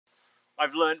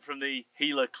I've learnt from the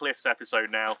Gila Cliffs episode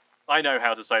now. I know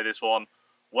how to say this one.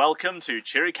 Welcome to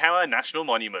Chiricahua National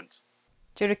Monument.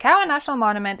 Chiricahua National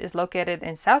Monument is located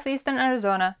in southeastern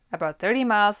Arizona, about 30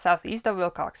 miles southeast of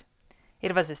Wilcox.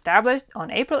 It was established on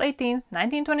April 18,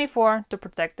 1924 to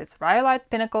protect its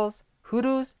rhyolite pinnacles,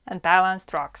 hoodoos, and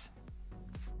balanced rocks.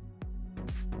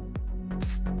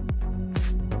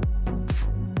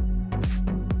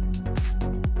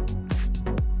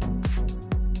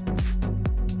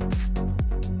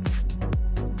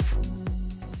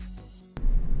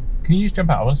 Can you just jump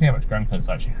out? I want to see how much ground clearance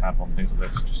I actually have on things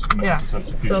like this. Just Yeah,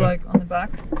 so like on the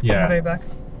back? Yeah. On the very back?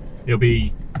 It'll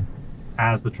be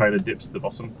as the trailer dips to the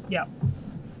bottom. Yeah.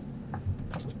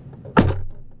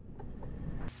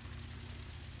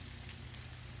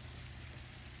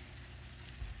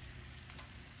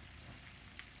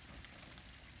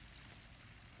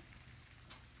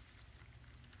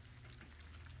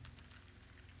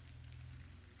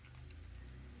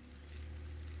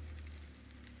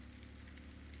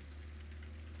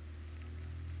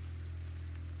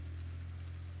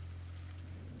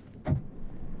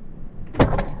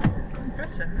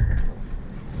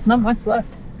 Not much left.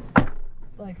 It's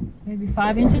like maybe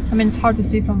 5 inches. I mean, it's hard to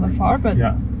see from afar, but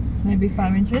yeah, maybe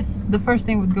 5 inches. The first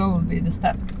thing would go would be the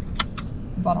step,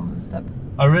 the bottom of the step.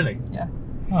 Oh, really? Yeah.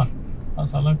 Oh,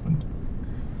 that's how it opened.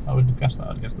 I wouldn't have guessed that.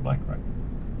 I'd guessed the bike right.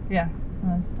 Yeah.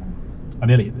 I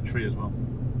nearly hit the tree as well.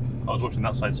 I was watching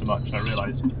that side so much, I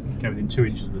realised it came within 2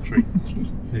 inches of the tree.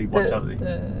 Nearly wiped out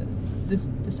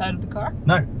the side of the car?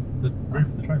 No, the roof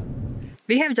of the trailer.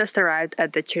 We have just arrived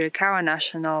at the Chiricahua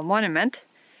National Monument,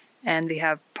 and we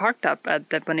have parked up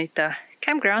at the Bonita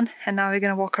Campground, and now we're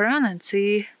gonna walk around and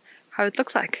see how it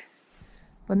looks like.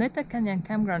 Bonita Canyon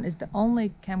Campground is the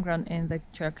only campground in the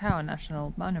Chiricahua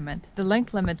National Monument. The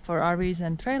length limit for RVs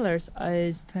and trailers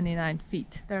is 29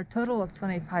 feet. There are a total of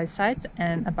 25 sites,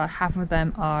 and about half of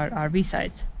them are RV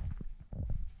sites.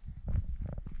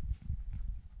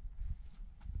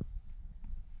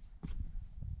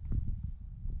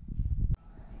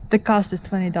 The cost is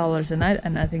 $20 a night,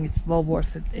 and I think it's well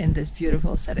worth it in this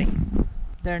beautiful setting.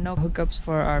 There are no hookups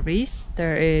for RVs,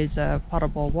 there is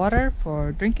potable water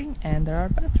for drinking, and there are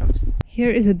bathrooms. Here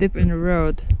is a dip in the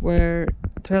road where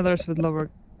trailers with lower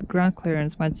ground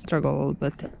clearance might struggle a little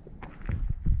bit.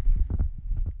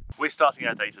 We're starting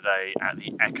our day today at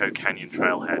the Echo Canyon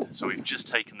Trailhead. So we've just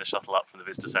taken the shuttle up from the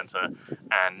visitor center,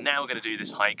 and now we're going to do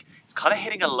this hike. It's kind of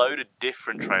hitting a load of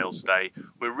different trails today.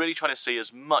 We're really trying to see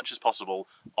as much as possible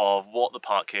of what the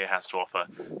park here has to offer.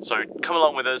 So come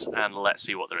along with us and let's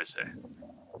see what there is here.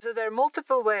 So there are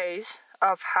multiple ways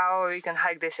of how we can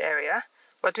hike this area.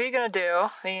 What we're going to do,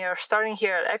 we are starting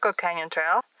here at Echo Canyon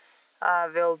Trail.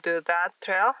 We'll do that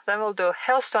trail. Then we'll do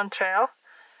Hailstone Trail,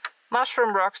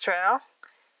 Mushroom Rock Trail.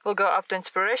 We'll go up to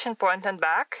Inspiratoin Point and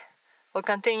back. We'll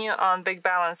continue on Big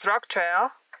Balanced Rock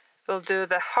Trail. We'll do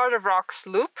the Heart of Rocks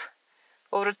loop.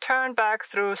 We'll return back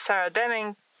through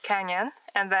Demming Canyon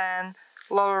and then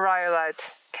Lower Rhyolite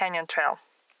Canyon Trail.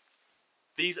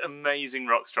 These amazing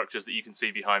rock structures that you can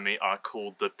see behind me are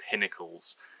called the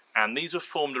pinnacles. And these were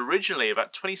formed originally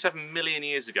about 27 million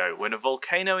years ago when a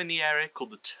volcano in the area called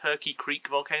the Turkey Creek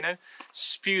volcano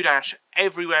spewed ash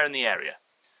everywhere in the area.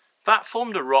 That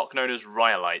formed a rock known as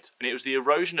rhyolite, and it was the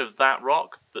erosion of that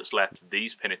rock that's left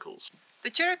these pinnacles.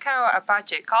 The Chiricahua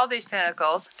Apache called these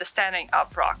pinnacles the standing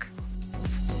up rock.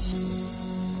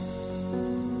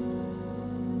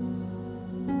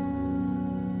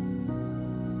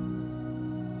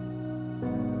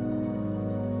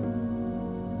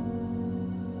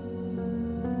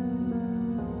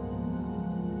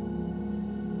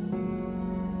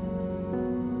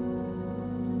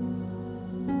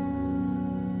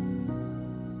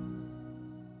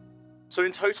 So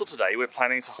in total today we're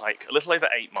planning to hike a little over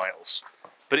 8 miles,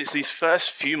 but it's these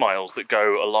first few miles that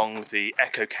go along the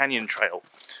Echo Canyon Trail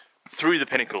through the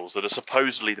pinnacles that are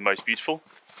supposedly the most beautiful.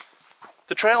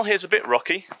 The trail here is a bit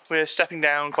rocky. We're stepping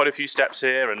down quite a few steps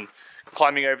here and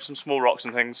climbing over some small rocks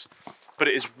and things, but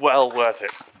it is well worth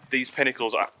it. These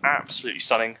pinnacles are absolutely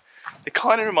stunning. They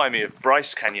kind of remind me of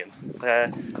Bryce Canyon.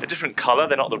 They're a different colour,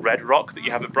 they're not the red rock that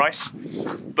you have at Bryce,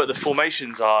 but the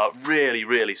formations are really,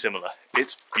 really similar.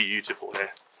 It's beautiful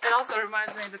here. It also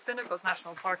reminds me of the Pinnacles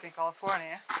National Park in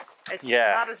California. It's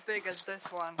not as big as this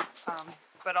one,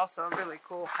 but also really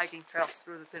cool hiking trails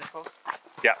through the pinnacles.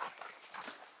 Yeah.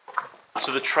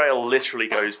 So the trail literally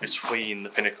goes between the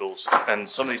pinnacles, and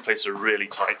some of these places are really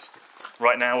tight.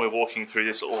 Right now we're walking through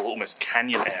this almost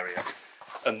canyon area,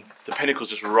 and the pinnacles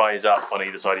just rise up on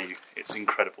either side of you. It's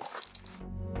incredible.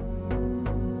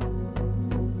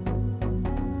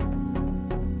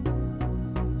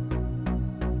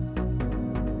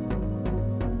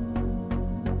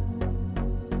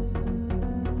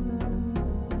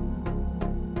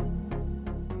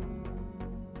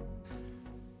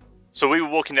 So we were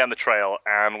walking down the trail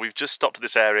and we've just stopped at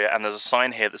this area and there's a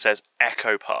sign here that says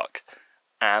Echo Park.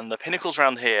 And the pinnacles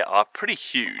around here are pretty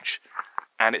huge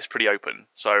and it's pretty open.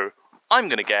 So I'm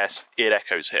going to guess it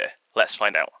echoes here. Let's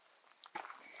find out.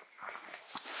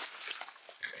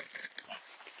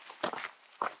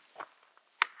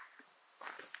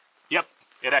 Yep,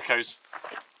 it echoes.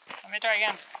 Let me try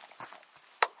again.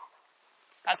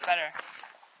 That's better.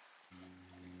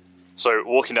 So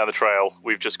walking down the trail,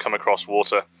 we've just come across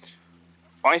water.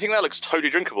 I think that looks totally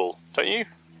drinkable, don't you?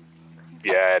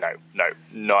 Yeah, no,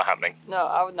 not happening. No,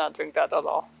 I would not drink that at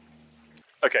all.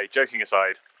 Okay, joking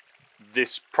aside,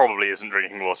 this probably isn't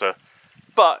drinking water,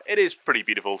 but it is pretty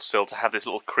beautiful still to have this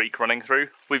little creek running through.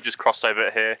 We've just crossed over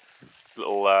it here,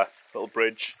 little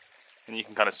bridge, and you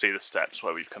can kind of see the steps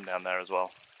where we've come down there as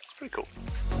well. It's pretty cool.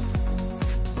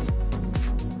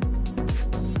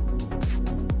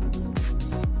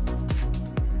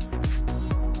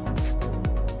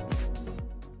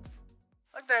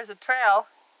 Look, there's a trail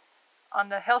on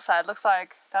the hillside. Looks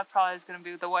like that probably is going to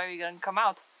be the way we're going to come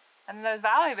out. And then there's a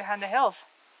valley behind the hills.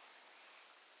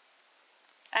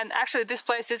 And actually this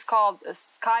place is called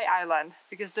Sky Island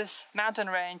because this mountain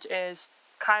range is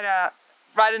kind of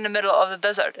right in the middle of the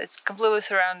desert. It's completely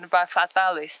surrounded by flat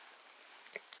valleys.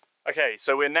 Okay,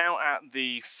 so we're now at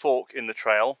the fork in the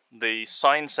trail. The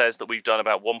sign says that we've done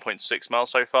about 1.6 miles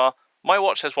so far. My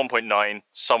watch says 1.9.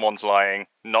 Someone's lying.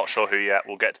 Not sure who yet.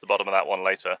 We'll get to the bottom of that one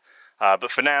later. But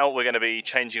for now, we're going to be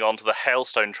changing on to the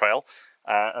Hailstone Trail.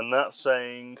 And that's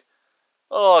saying,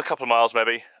 oh, a couple of miles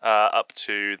maybe, up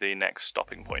to the next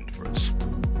stopping point for us.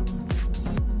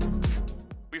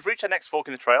 We've reached our next fork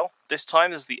in the trail. This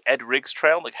time there's the Ed Riggs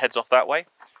Trail that heads off that way.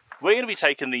 We're going to be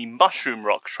taking the Mushroom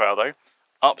Rock Trail though,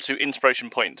 up to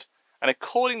Inspiration Point. And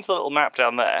according to the little map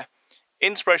down there,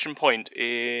 Inspiration Point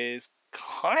is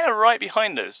kind of right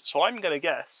behind us. So I'm going to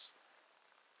guess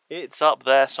it's up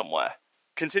there somewhere.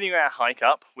 Continuing our hike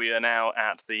up, we are now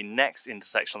at the next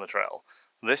intersection on the trail.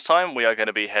 This time we are going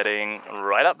to be heading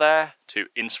right up there to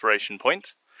Inspiration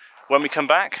Point. When we come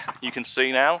back, you can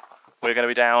see now, we're going to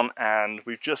be down and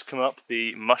we've just come up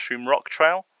the Mushroom Rock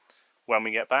Trail. When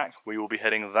we get back, we will be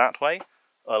heading that way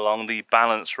along the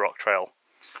Balanced Rock Trail.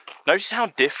 Notice how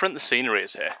different the scenery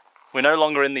is here. We're no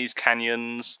longer in these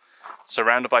canyons,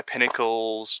 surrounded by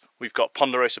pinnacles, we've got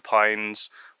ponderosa pines,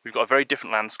 we've got a very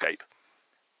different landscape.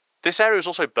 This area was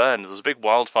also burned. There was a big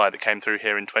wildfire that came through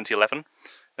here in 2011,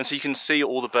 and so you can see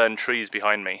all the burned trees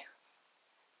behind me.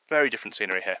 Very different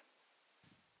scenery here.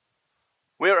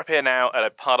 We're up here now at a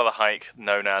part of the hike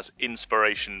known as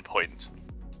Inspiration Point.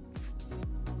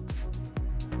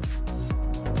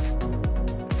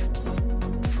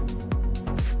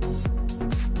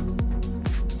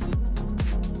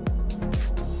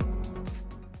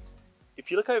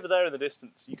 If you look over there in the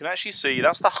distance, you can actually see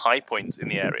that's the high point in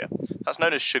the area. That's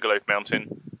known as Sugarloaf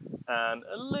Mountain, and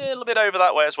a little bit over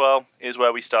that way as well is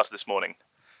where we started this morning.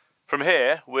 From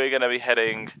here, we're going to be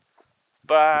heading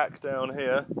back down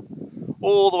here,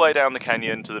 all the way down the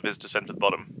canyon to the visitor centre at the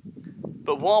bottom.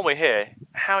 But while we're here,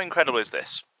 how incredible is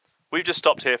this? We've just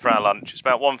stopped here for our lunch. It's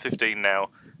about 1:15 now,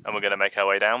 and we're going to make our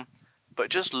way down. But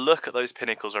just look at those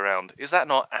pinnacles around. Is that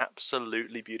not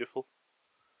absolutely beautiful?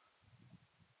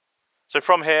 So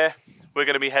from here, we're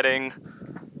going to be heading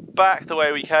back the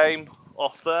way we came,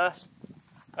 off there.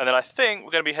 And then I think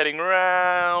we're going to be heading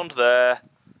round there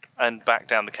and back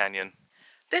down the canyon.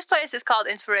 This place is called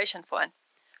Inspiration Point.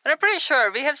 But I'm pretty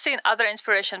sure we have seen other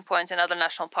Inspiration Points in other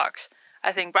national parks.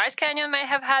 I think Bryce Canyon may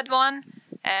have had one,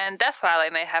 and Death Valley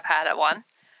may have had one.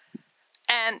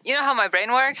 And you know how my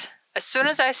brain works? As soon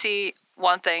as I see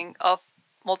one thing of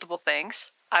multiple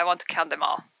things, I want to count them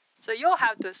all. So you'll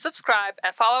have to subscribe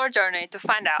and follow our journey to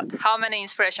find out how many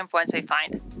Inspiration Points we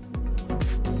find.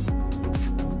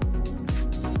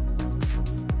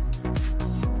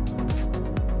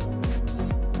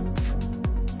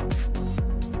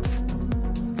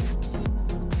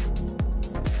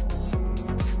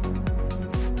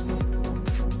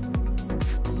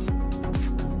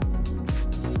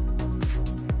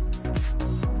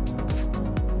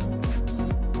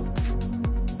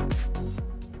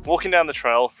 Walking down the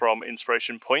trail from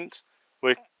Inspiration Point,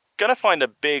 we're going to find a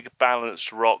big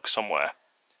balanced rock somewhere.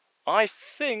 I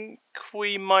think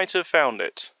we might have found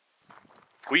it.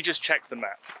 We just checked the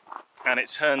map, and it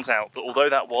turns out that although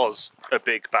that was a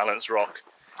big balanced rock,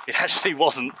 it actually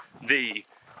wasn't the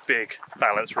big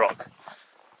balanced rock.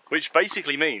 Which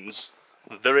basically means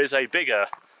there is a bigger,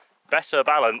 better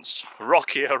balanced,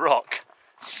 rockier rock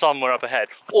somewhere up ahead.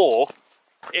 Or,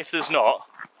 if there's not,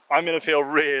 I'm going to feel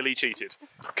really cheated,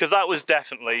 because that was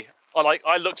definitely,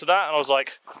 I looked at that and I was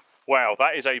like, wow,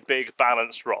 that is a big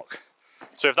balanced rock.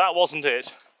 So if that wasn't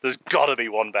it, There's gotta be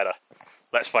one better.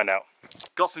 Let's find out.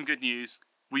 Got some good news.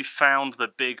 We found the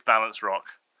big balanced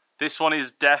rock. This one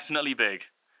is definitely big.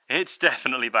 It's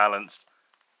definitely balanced.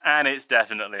 And it's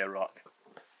definitely a rock.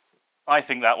 I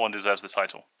think that one deserves the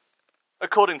title.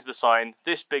 According to the sign,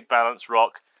 this big balanced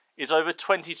rock is over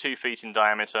 22 feet in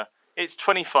diameter, it's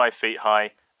 25 feet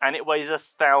high, and it weighs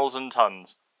 1,000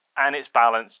 tons. And it's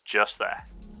balanced just there.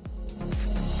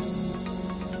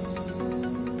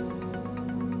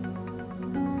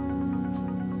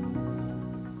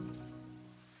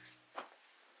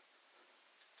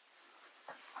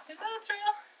 Is that a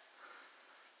trail?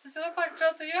 Does it look like a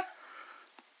trail to you?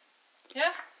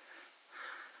 Yeah?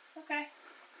 Okay.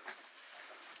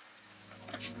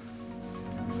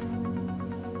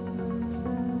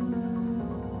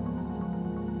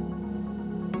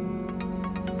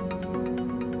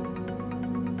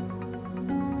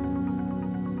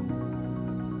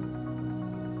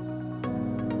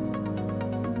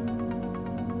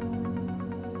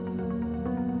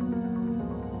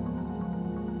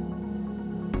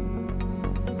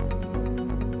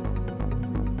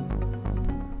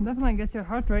 Definitely gets your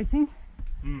heart racing.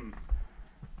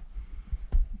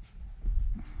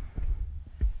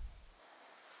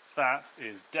 That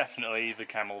is definitely the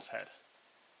camel's head.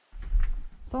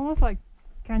 It's almost like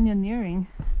canyoneering,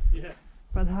 Yeah.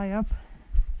 but high up.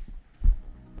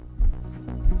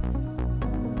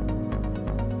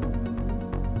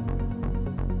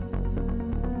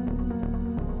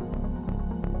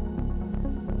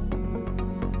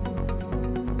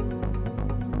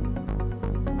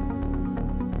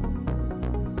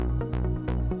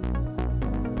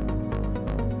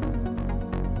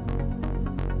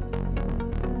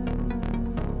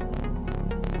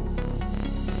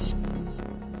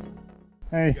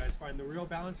 Hey. You guys find the real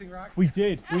balancing rock? We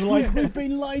did. We were like, we've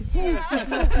been lied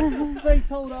to. They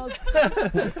told us.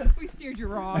 We steered you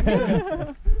wrong.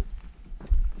 Can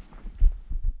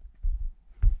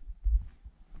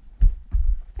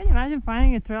you imagine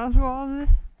finding a trail through all of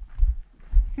this?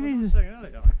 You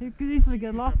could easily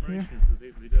get lost here.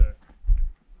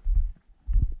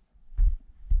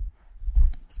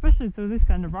 Especially through this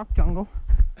kind of rock jungle.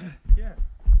 Yeah.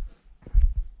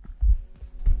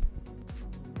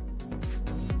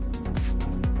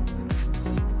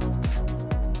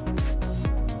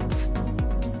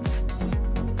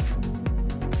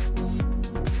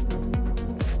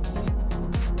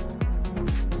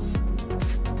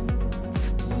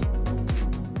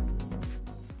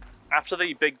 After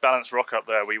the big balanced rock up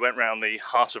there, we went round the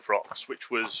Heart of Rocks,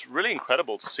 which was really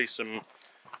incredible to see some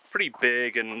pretty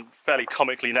big and fairly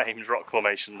comically named rock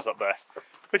formations up there,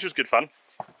 which was good fun.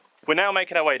 We're now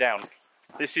making our way down.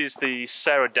 This is the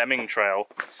Demming Trail,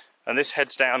 and this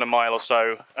heads down a mile or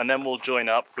so, and then we'll join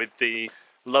up with the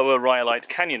lower Rhyolite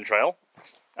Canyon Trail,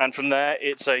 and from there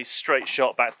it's a straight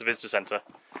shot back to the visitor centre.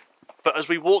 But as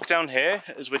we walk down here,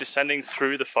 as we're descending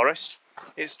through the forest,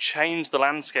 it's changed the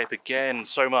landscape again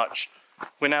so much.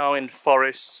 We're now in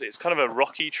forests, it's kind of a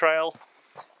rocky trail,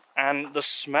 and the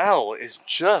smell is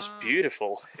just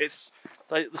beautiful. It's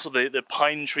like, the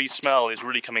pine tree smell is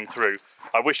really coming through.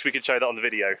 I wish we could show that on the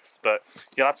video, but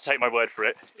you'll have to take my word for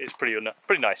it. It's pretty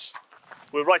nice.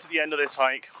 We're right at the end of this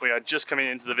hike. We are just coming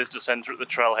into the visitor centre at the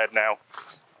trailhead now.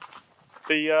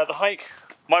 The hike,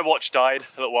 my watch died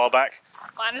a little while back.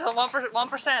 Mine is on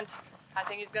 1%. I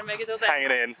think he's gonna make it till then.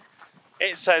 Hanging in.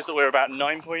 It says that we're about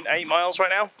 9.8 miles right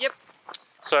now. Yep.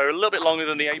 So a little bit longer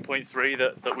than the 8.3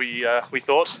 that we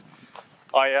thought.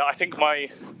 I think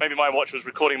maybe my watch was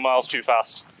recording miles too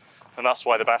fast, and that's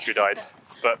why the battery died.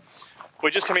 But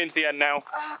we're just coming into the end now.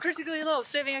 Oh, critically low,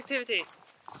 saving activity.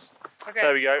 Okay.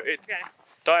 There we go. Okay.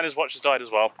 Diana's watch has died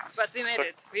as well. But we made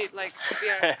it. We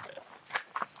are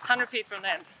 100 feet from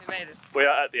the end. We made it. We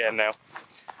are at the end now.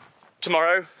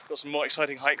 Tomorrow, got some more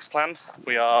exciting hikes planned.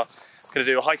 We are going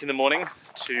to do a hike in the morning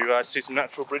to see some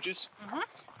natural bridges.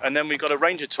 And then we've got a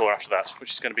ranger tour after that,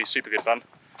 which is going to be super good fun.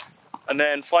 And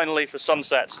then finally for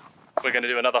sunset, we're going to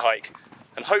do another hike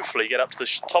and hopefully get up to the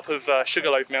top of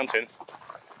Sugarloaf Mountain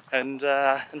and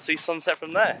see sunset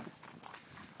from there.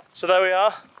 So there we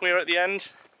are at the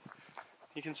end.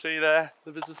 You can see there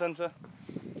the visitor centre.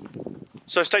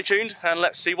 So stay tuned and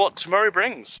let's see what tomorrow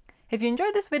brings. If you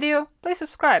enjoyed this video, please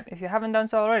subscribe if you haven't done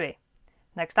so already.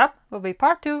 Next up will be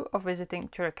part 2 of visiting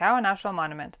Chiricahua National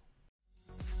Monument.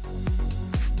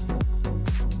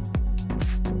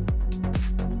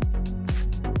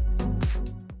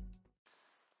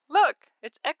 Look,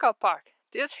 it's Echo Park.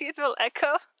 Do you think it will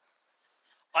echo?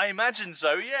 I imagine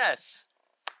so, yes.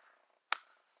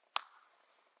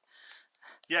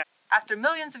 Yeah. After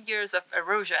millions of years of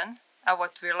erosion, and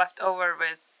what we're left over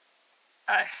with...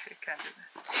 I can't do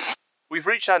this. We've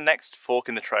reached our next fork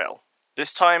in the trail.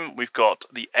 This time we've got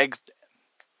the eggs.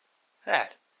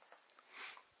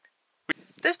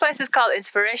 This place is called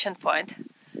Inspiratoin Point.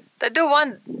 They do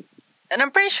one, and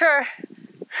I'm pretty sure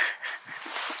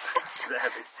Is it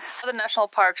heavy? other national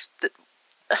parks that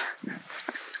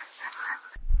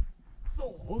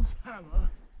Thor's hammer.